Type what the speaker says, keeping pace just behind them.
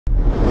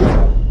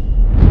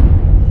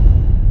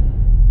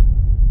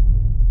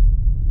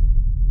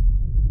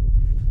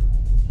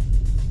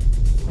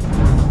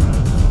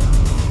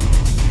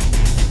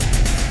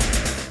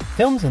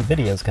Films and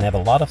videos can have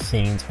a lot of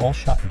scenes all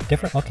shot in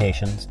different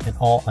locations and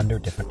all under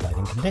different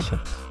lighting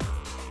conditions.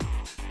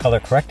 Color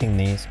correcting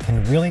these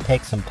can really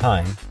take some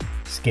time,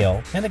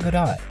 skill, and a good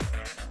eye.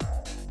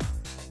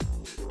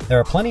 There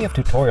are plenty of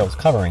tutorials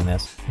covering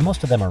this, and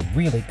most of them are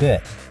really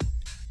good.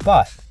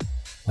 But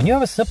when you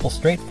have a simple,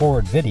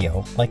 straightforward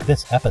video like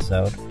this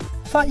episode,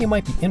 I thought you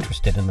might be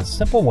interested in a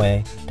simple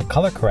way to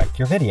color correct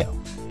your video.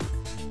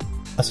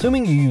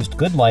 Assuming you used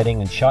good lighting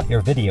and shot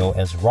your video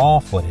as raw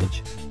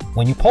footage,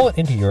 when you pull it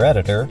into your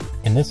editor,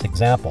 in this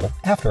example,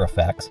 After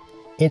Effects,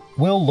 it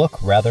will look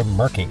rather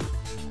murky.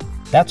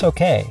 That's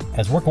okay,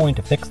 as we're going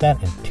to fix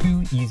that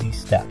in 2 easy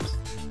steps.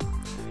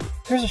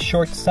 Here's a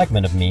short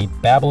segment of me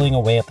babbling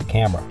away at the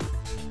camera.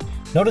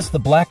 Notice the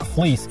black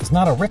fleece is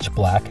not a rich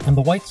black and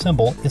the white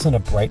symbol isn't a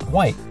bright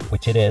white,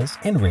 which it is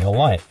in real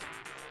life.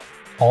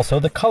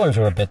 Also, the colors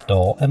are a bit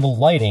dull and the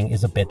lighting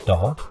is a bit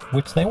dull,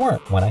 which they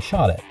weren't when I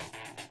shot it.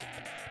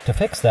 To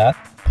fix that,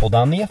 pull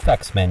down the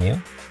Effects menu,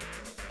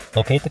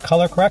 locate the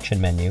Color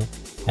Correction menu,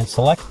 and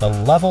select the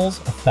Levels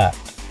effect.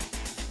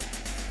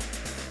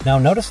 Now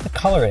notice the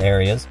color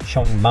areas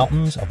showing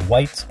mountains of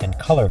whites and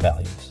color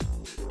values.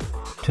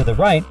 To the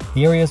right,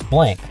 the area is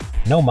blank,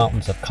 no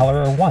mountains of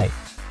color or white.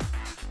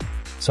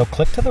 So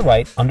click to the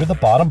right under the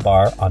bottom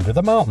bar under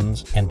the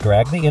mountains and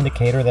drag the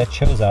indicator that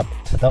shows up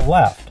to the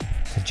left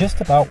to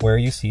just about where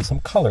you see some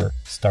color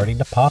starting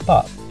to pop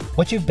up.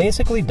 What you've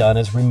basically done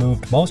is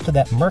removed most of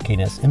that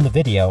murkiness in the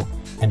video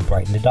and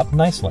brightened it up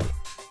nicely.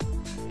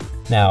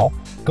 Now,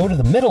 go to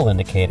the middle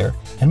indicator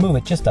and move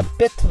it just a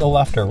bit to the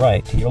left or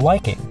right to your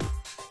liking.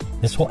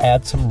 This will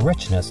add some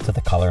richness to the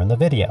color in the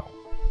video.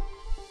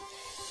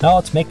 Now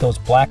let's make those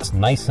blacks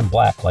nice and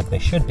black like they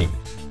should be.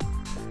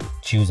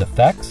 Choose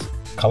Effects,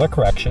 Color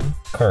Correction,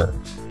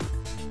 Curves.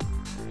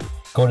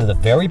 Go to the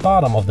very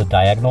bottom of the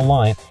diagonal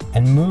line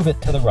and move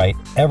it to the right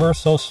ever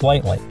so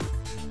slightly.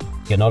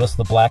 You'll notice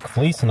the black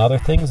fleece and other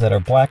things that are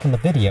black in the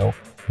video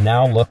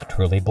now look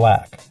truly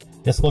black.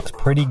 This looks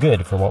pretty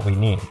good for what we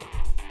need.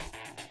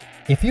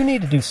 If you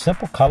need to do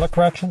simple color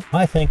correction,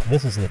 I think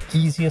this is the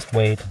easiest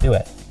way to do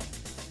it.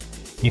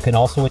 You can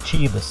also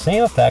achieve the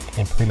same effect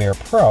in Premiere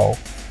Pro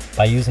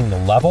by using the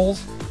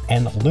Levels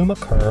and Luma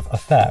Curve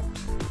effect,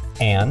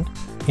 and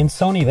in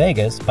Sony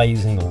Vegas by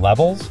using the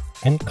Levels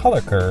and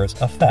Color Curves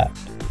effect.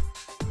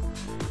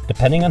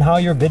 Depending on how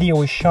your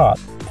video is shot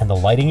and the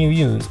lighting you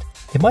used,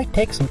 it might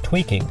take some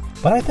tweaking,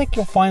 but I think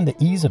you'll find the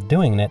ease of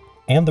doing it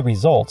and the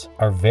results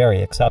are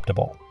very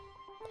acceptable.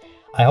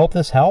 I hope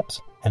this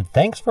helps, and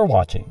thanks for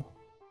watching.